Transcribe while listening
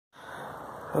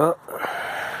Oh,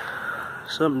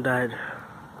 something died.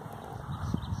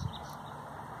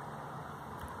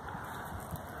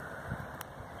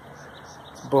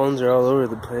 Bones are all over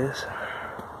the place.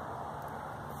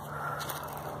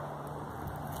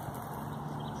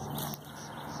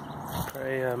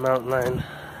 Probably a mountain lion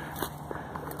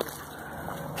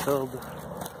killed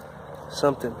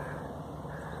something,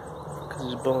 because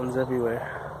there's bones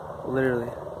everywhere, literally.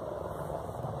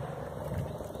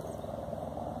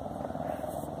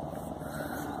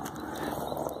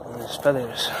 And there's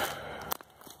feathers.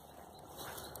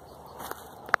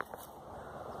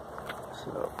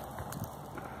 So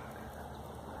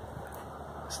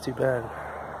it's too bad.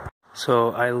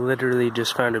 So I literally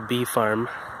just found a bee farm.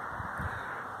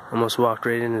 Almost walked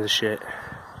right into the shit.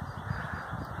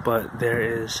 But there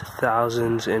is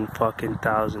thousands and fucking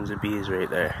thousands of bees right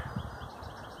there.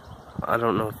 I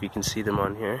don't know if you can see them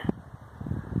on here.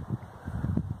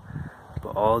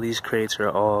 But all these crates are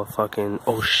all fucking...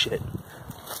 Oh shit.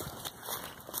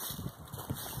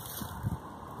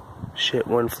 Shit,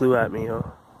 one flew at me,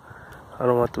 yo. I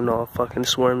don't want them to all fucking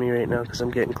swarm me right now because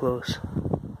I'm getting close.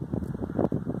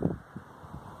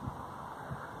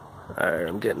 Alright,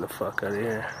 I'm getting the fuck out of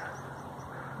here.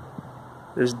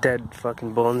 There's dead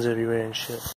fucking bones everywhere and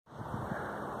shit.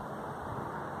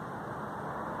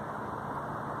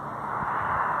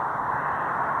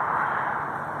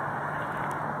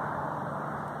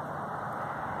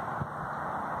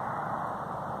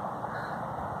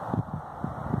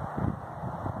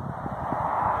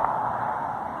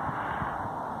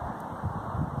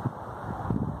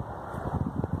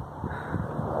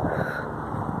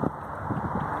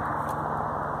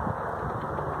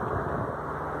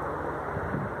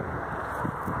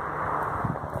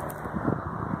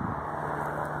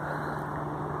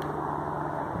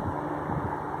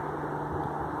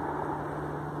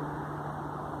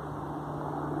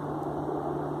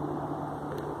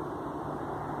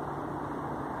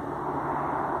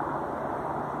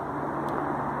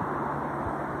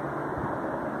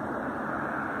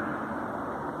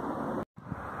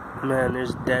 Man,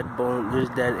 there's dead bones, there's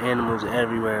dead animals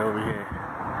everywhere over here.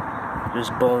 There's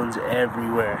bones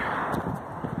everywhere.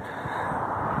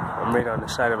 I'm right on the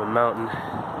side of a mountain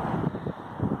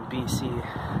in BC.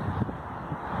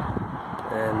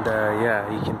 And yeah,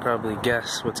 you can probably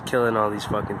guess what's killing all these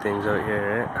fucking things out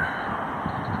here,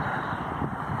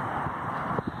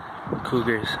 right?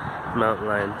 Cougars, mountain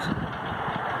lions.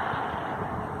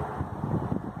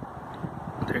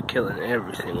 They're killing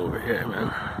everything over here,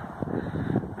 man.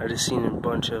 I just seen a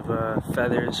bunch of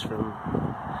feathers from,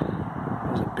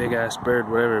 it was a big ass bird,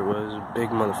 whatever it was, a big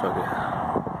motherfucker.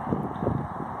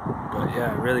 But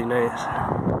yeah, really nice.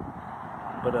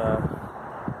 But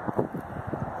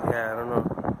yeah, I don't know.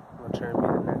 I'm not trying to be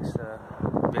the next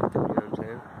victim, you know what I'm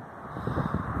saying?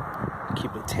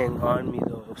 Keep a ting on me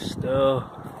though, still.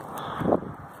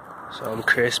 So I'm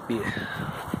crispy.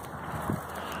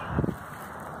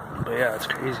 But yeah, it's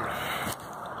crazy.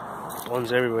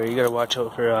 Bones everywhere. You gotta watch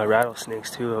out for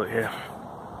rattlesnakes too out here.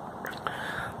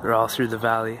 They're all through the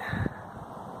valley.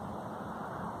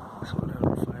 Someone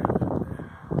having a fire out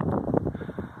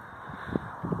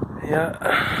there.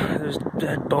 Yeah, there's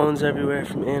dead bones everywhere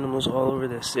from animals all over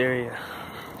this area.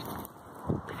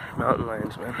 Mountain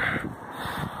lions, man.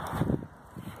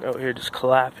 Out here just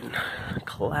clapping.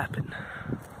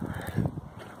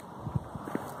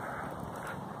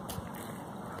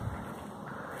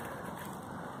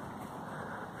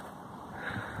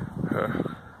 Huh.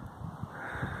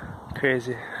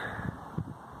 Crazy.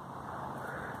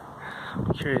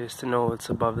 I'm curious to know what's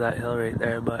above that hill right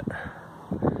there, but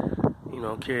you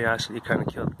know, curiosity kind of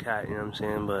killed the cat, you know what I'm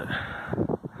saying? But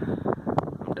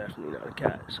I'm definitely not a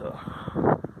cat, so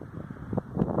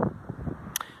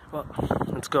well,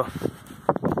 let's go.